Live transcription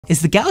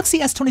Is the Galaxy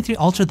S23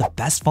 Ultra the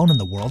best phone in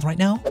the world right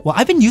now? Well,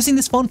 I've been using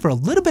this phone for a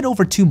little bit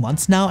over 2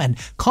 months now, and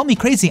call me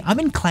crazy,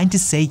 I'm inclined to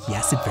say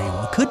yes, it very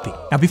well could be.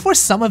 Now, before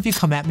some of you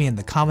come at me in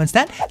the comments,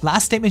 that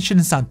last statement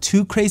shouldn't sound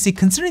too crazy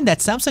considering that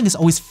Samsung is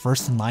always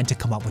first in line to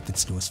come up with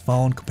its newest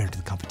phone compared to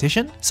the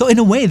competition. So in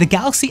a way, the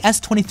Galaxy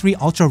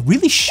S23 Ultra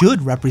really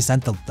should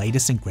represent the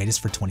latest and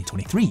greatest for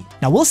 2023.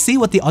 Now, we'll see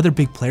what the other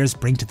big players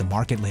bring to the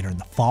market later in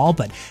the fall,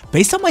 but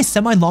based on my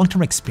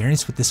semi-long-term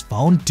experience with this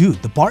phone, dude,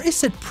 the bar is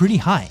set pretty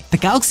high. The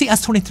Galaxy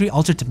S23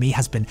 Ultra to me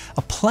has been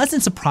a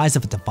pleasant surprise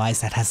of a device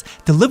that has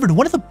delivered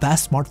one of the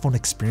best smartphone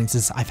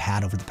experiences I've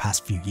had over the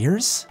past few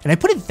years. And I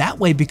put it that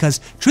way because,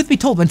 truth be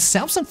told, when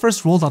Samsung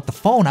first rolled out the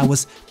phone, I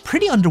was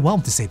pretty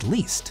underwhelmed to say the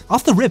least.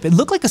 Off the rip, it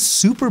looked like a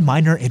super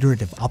minor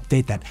iterative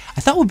update that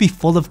I thought would be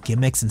full of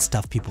gimmicks and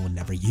stuff people would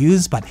never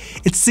use, but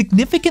it's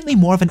significantly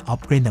more of an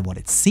upgrade than what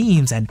it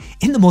seems, and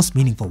in the most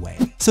meaningful way.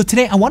 So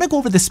today, I want to go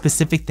over the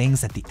specific things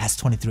that the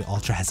S23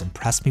 Ultra has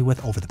impressed me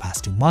with over the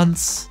past 2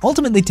 months,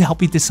 ultimately to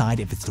help you decide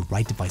if it's the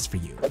right device for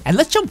you. And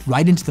let's jump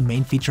right into the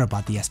main feature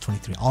about the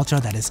S23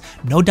 Ultra that has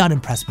no doubt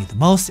impressed me the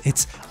most,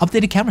 its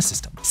updated camera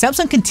system.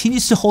 Samsung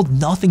continues to hold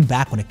nothing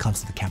back when it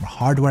comes to the camera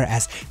hardware,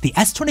 as the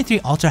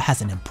S23 Ultra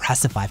has an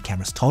impressive 5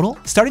 cameras total.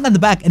 Starting on the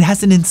back, it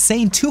has an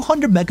insane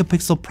 200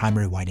 megapixel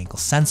primary wide-angle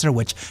sensor,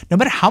 which no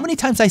matter how many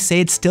times I say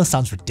it, still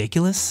sounds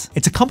ridiculous.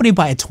 It's accompanied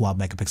by a 12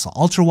 megapixel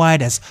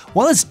ultra-wide, as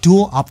well as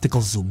dual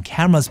optical zoom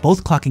cameras,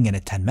 both clocking in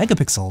at 10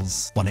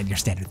 megapixels, one at your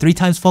standard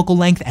 3x focal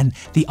length and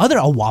the other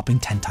a whopping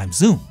 10x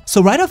zoom.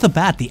 So right off the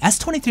bat, the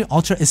S23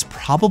 Ultra is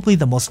probably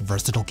the most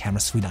versatile camera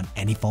suite on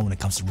any phone when it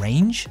comes to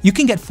range. You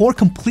can get 4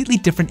 completely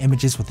different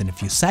images within a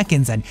few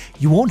seconds and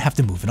you won't have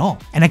to move at all.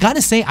 And I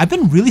gotta say, I've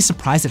been really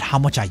surprised at how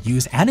much I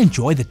use and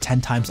enjoy the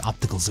 10x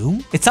optical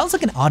zoom. It sounds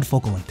like an odd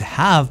focal length to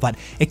have, but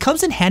it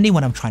comes in handy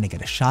when I'm trying to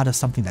get a shot of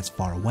something that's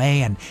far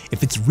away, and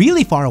if it's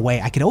really far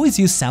away, I could always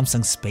use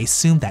Samsung's space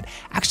zoom that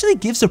actually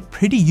gives a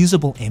pretty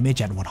usable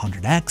image at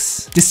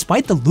 100x,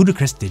 despite the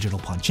ludicrous digital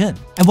punch-in.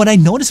 And what I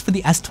noticed for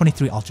the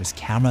S23 Ultra's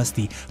cameras,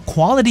 the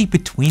quality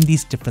between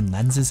these different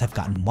lenses have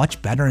gotten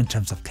much better in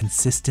terms of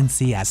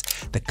consistency, as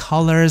the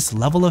colors,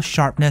 level of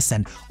sharpness,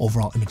 and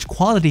overall image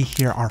quality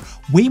here are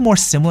way more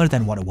similar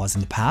than what it was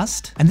in the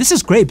past. And this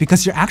is great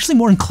because you're actually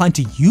more inclined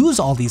to use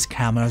all these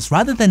cameras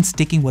rather than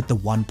sticking with the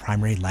one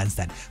primary lens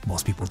that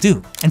most people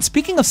do. And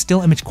speaking of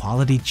still image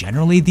quality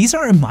generally, these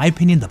are in my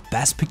opinion the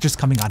best pictures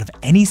coming out of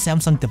any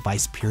Samsung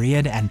device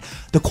period, and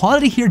the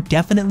quality here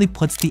definitely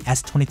puts the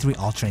S23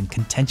 Ultra in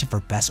contention for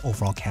best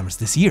overall cameras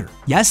this year.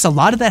 Yes, a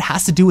lot of that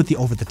has to do with the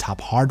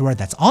over-the-top hardware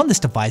that's on this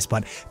device,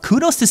 but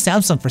kudos to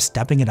Samsung for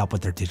stepping it up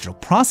with their digital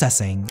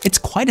processing. It's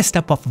quite a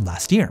step up from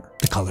last year.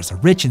 The colors are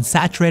rich and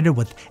saturated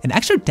with an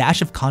extra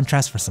dash of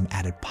contrast for some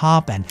added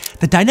pop, and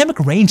the dynamic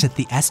range that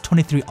the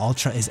S23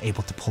 Ultra is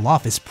able to pull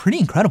off is pretty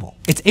incredible.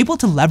 It's able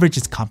to leverage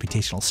its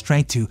computational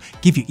strength to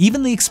give you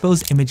evenly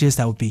exposed images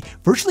that would be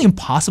virtually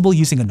impossible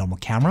using a normal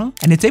camera,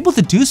 and it's able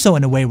to do so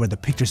in a way where the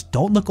pictures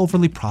don't look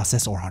overly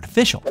processed or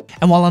artificial.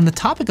 And while on the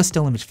topic of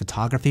still image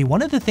photography,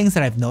 one of the things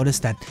that I've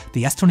noticed that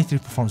the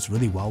S23 performs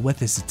really well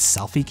with is its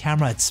selfie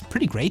camera. It's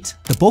pretty great.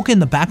 The bokeh in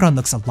the background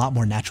looks a lot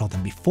more natural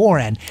than before,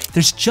 and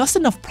there's just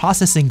enough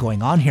processing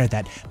going on here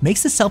that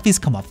makes the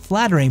selfies come up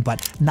flattering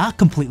but not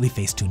completely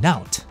face tuned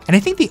out. And I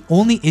think the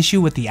only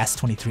issue with the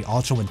S23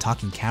 Ultra when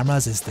talking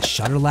cameras is the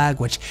shutter lag,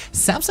 which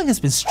Samsung has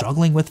been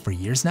struggling with for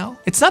years now.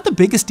 It's not the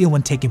biggest deal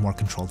when taking more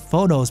controlled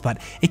photos, but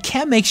it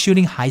can make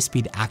shooting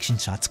high-speed action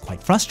shots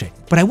quite frustrating.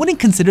 But I wouldn't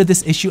consider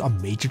this issue a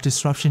major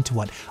disruption to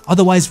what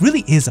otherwise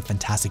really is a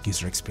fantastic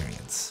user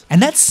experience.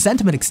 And that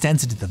sentiment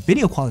extends into the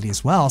video quality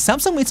as well.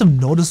 Samsung made some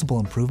noticeable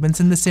improvements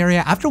in this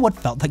area after what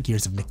felt like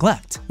years of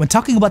neglect. When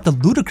talking about the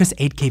ludicrous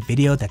 8K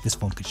video that this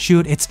phone could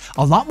shoot, it's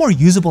a lot more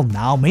usable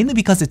now, mainly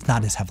because it's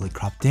not as heavily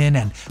cropped in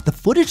and the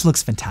footage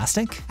looks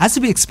fantastic. As to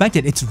be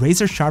expected, it's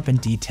razor sharp and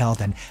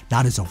detailed and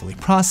not as overly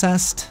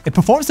processed. It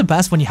performs the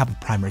best when you have a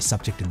primary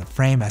subject in the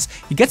frame, as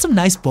you get some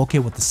nice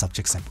bokeh with the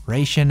subject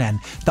separation, and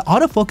the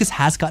autofocus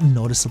has gotten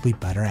noticeably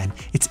better and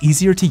it's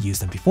easier to use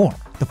than before.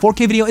 The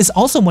 4K video is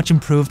also much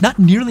improved, not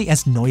nearly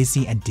as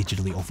noisy and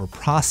digitally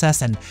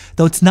overprocessed, and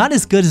though it's not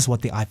as good as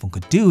what the iPhone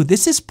could do,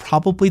 this is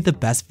probably the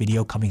best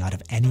video coming out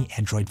of any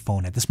Android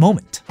phone at this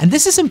moment. And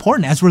this is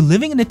important as we're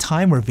living in a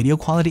time where video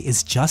quality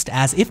is just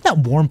as, if not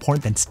more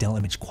important than still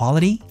image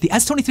quality. The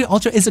S23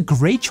 Ultra is a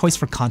great choice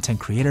for content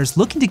creators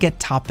looking to get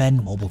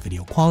top-end mobile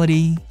video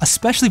quality,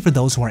 especially for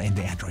those who are in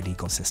the Android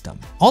ecosystem.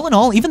 All in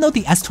all, even though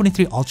the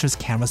S23 Ultra's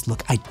cameras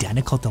look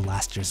identical to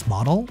last year's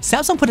model,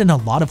 Samsung put in a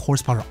lot of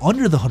horsepower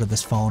under the hood of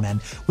this phone,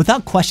 and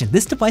without question,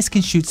 this device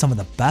can shoot some of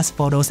the best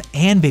photos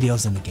and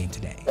videos in the game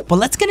today. But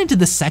let's get into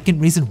the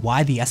second reason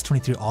why the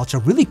S23 Ultra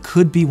really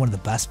could be one of the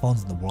best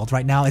phones in the world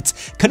right now.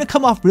 It's gonna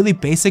come off really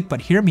basic, but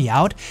hear me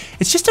out.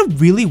 It's just a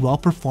really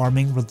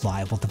well-performing,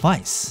 reliable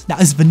device. Now,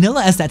 as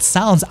vanilla as that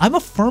sounds, I'm a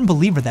firm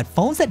believer that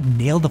phones that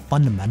nail the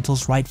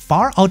fundamentals right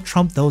far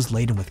out-trump those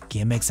laden with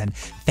gimmicks and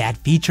fad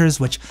features,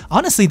 which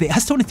honestly the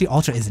S23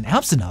 Ultra isn't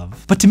absent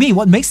of. But to me,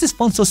 what makes this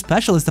phone so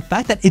special is the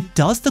fact that it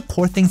does the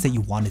core things that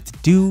you want it to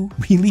do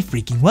really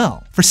freaking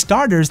well. For For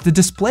starters, the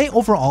display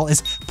overall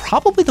is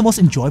probably the most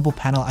enjoyable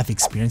panel I've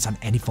experienced on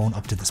any phone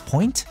up to this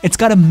point. It's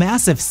got a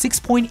massive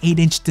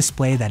 6.8-inch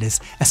display that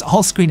is as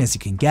all-screen as you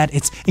can get.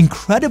 It's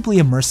incredibly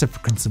immersive for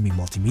consuming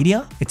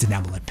multimedia. It's an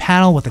AMOLED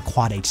panel with a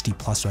Quad HD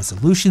Plus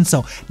resolution,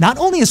 so not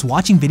only is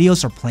watching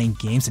videos or playing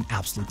games an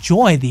absolute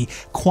joy, the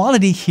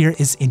quality here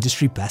is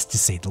industry best to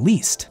say the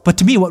least. But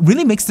to me, what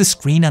really makes the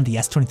screen on the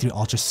S23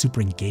 Ultra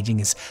super engaging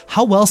is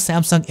how well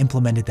Samsung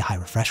implemented the high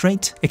refresh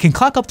rate. It can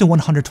clock up to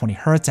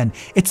 120Hz, and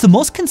it's the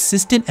most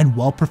consistent and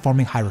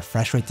well-performing high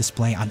refresh rate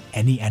display on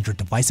any Android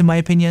device in my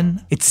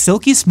opinion. It's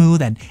silky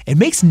smooth, and it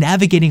makes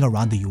navigating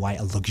around the UI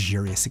a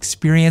luxurious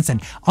experience,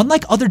 and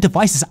unlike other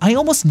devices, I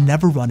almost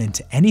never run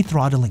into any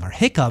throttling or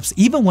hiccups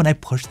even when I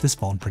push this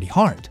phone pretty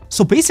hard.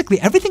 So basically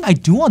everything I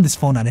do on this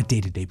phone on a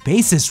day-to-day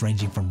basis,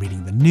 ranging from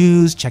reading the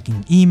news,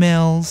 checking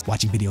emails,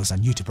 watching videos on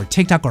YouTube or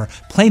TikTok, or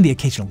playing the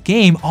occasional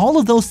game, all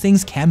of those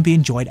things can be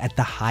enjoyed at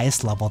the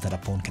highest level that a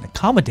phone can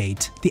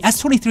accommodate. The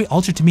S23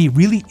 Ultra to me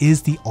really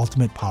is the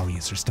ultimate power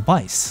user's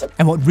device.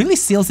 And what really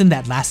seals in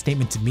that last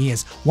statement to me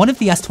is one of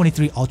the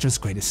S23 Ultra's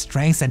greatest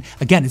strengths, and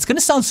again, it's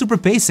gonna sound super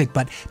basic,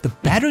 but the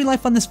battery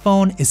life on this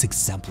phone is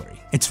exemplary.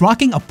 It's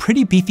rocking a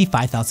pretty beefy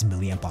 5000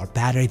 mAh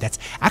battery that's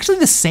actually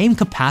the same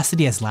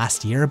capacity as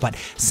last year, but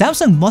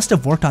Samsung must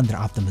have worked on their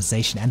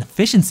optimization and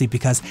efficiency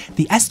because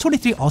the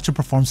S23 Ultra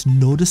performs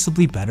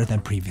noticeably better than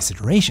previous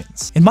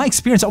iterations. In my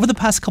experience, over the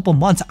past couple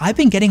months, I've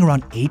been getting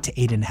around 8 to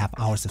 8.5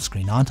 hours of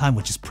screen on time,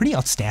 which is pretty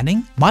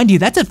outstanding. Mind you,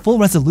 that's at full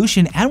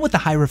resolution, and with the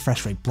high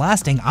refresh rate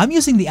blasting, I'm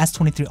using the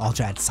S23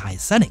 Ultra at its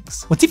highest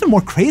settings. What's even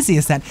more crazy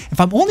is that if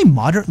I'm only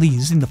moderately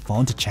using the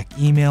phone to check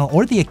email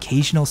or the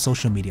occasional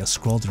social media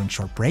scroll during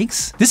short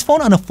breaks, this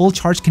phone on a full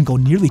charge can go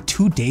nearly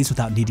 2 days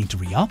without needing to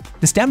re-up.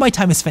 The standby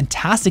time is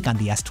fantastic on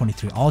the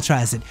S23 Ultra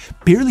as it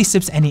barely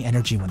sips any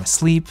energy when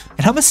asleep,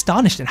 and I'm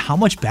astonished at how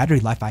much battery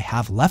life I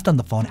have left on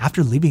the phone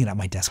after leaving it at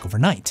my desk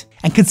overnight.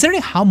 And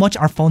considering how much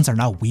our phones are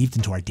now weaved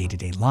into our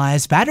day-to-day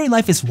lives, battery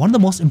life is one of the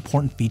most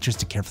important features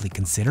to carefully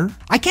consider.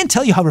 I can't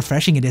tell you how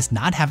refreshing it is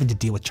not having to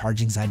deal with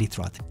charge anxiety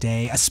throughout the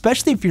day,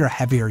 especially if you're a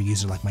heavier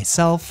user like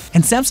myself.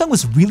 And Samsung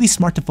was really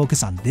smart to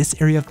focus on this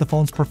area of the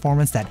phone's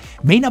performance that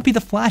may not be the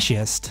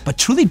flashiest, but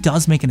truly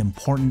does make an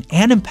important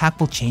and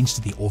impactful change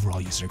to the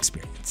overall user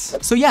experience.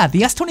 So yeah,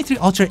 the S23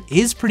 Ultra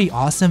is pretty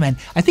awesome, and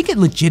I think it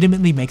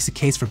legitimately makes a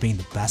case for being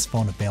the best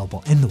phone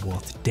available in the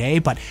world today.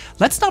 But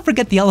let's not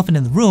forget the elephant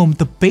in the room.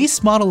 The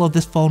base model of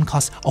this phone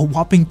costs a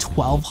whopping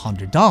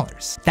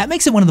 $1,200. That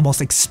makes it one of the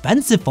most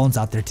expensive phones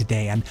out there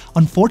today, and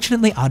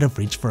unfortunately out of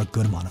reach for a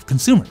good amount of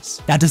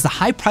consumers. Now, does the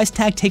high price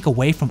tag take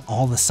away from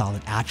all the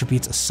solid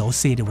attributes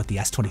associated with the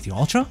S23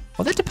 Ultra?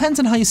 Well, that depends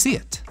on how you see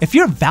it. If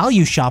you're a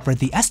value shopper,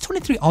 the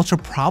S23 Ultra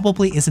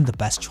probably isn't the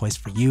best choice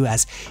for you,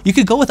 as you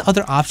could go with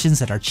other options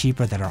that are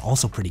cheaper that are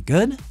also pretty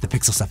good. The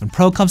Pixel 7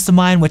 Pro comes to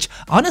mind, which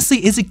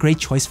honestly is a great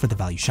choice for the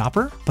value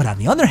shopper. But on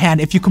the other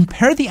hand, if you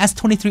compare the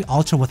S23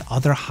 Ultra with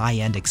other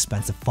high-end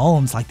expensive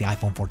phones like the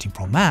iPhone 14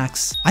 Pro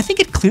Max, I think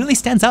it clearly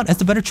stands out as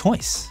the better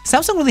choice.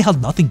 Samsung really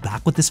held nothing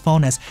back with this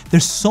phone, as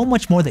there's so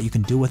much more that you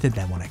can do with it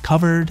than what I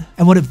covered.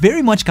 And what it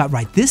very much got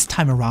right this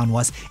time around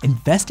was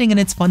investing in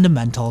its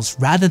fundamentals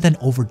rather than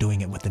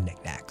overdoing it with the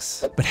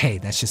knickknacks. But hey,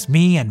 that's just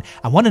me, and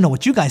I want to know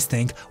what you guys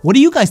think. What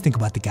do you guys think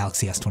about the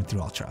Galaxy S23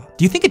 Ultra?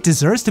 Do you think it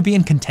deserves to be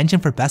in contention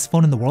for best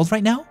phone in the world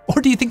right now?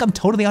 Or do you think I'm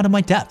totally out of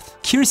my depth?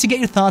 Curious to get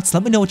your thoughts.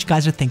 Let me know what you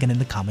guys are thinking in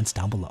the comments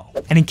down below.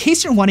 And in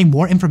case you're wanting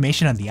more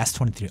information on the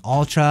S23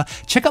 Ultra,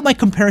 check out my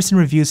comparison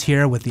reviews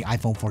here with the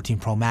iPhone 14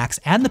 Pro Max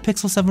and the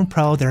Pixel 7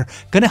 Pro. They're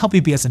gonna help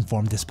you be as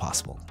informed as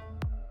possible.